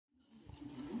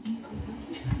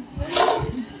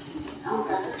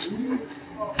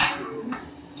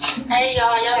Hey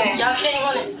y'all came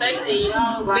unexpected, you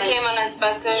know. We came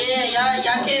unexpected. Yeah,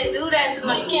 y'all can't do that to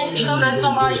me. You can't just come to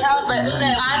somebody's house and do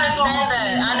that. I understand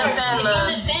that. I understand, If you love.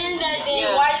 understand that,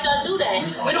 then why did y'all do that?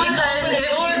 We don't Because if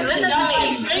you listen to me,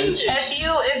 strangers.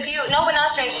 if you no, we're not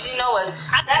strangers. You know us.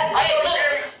 That's it. Look,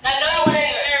 I know you want to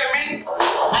experiment.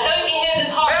 I know you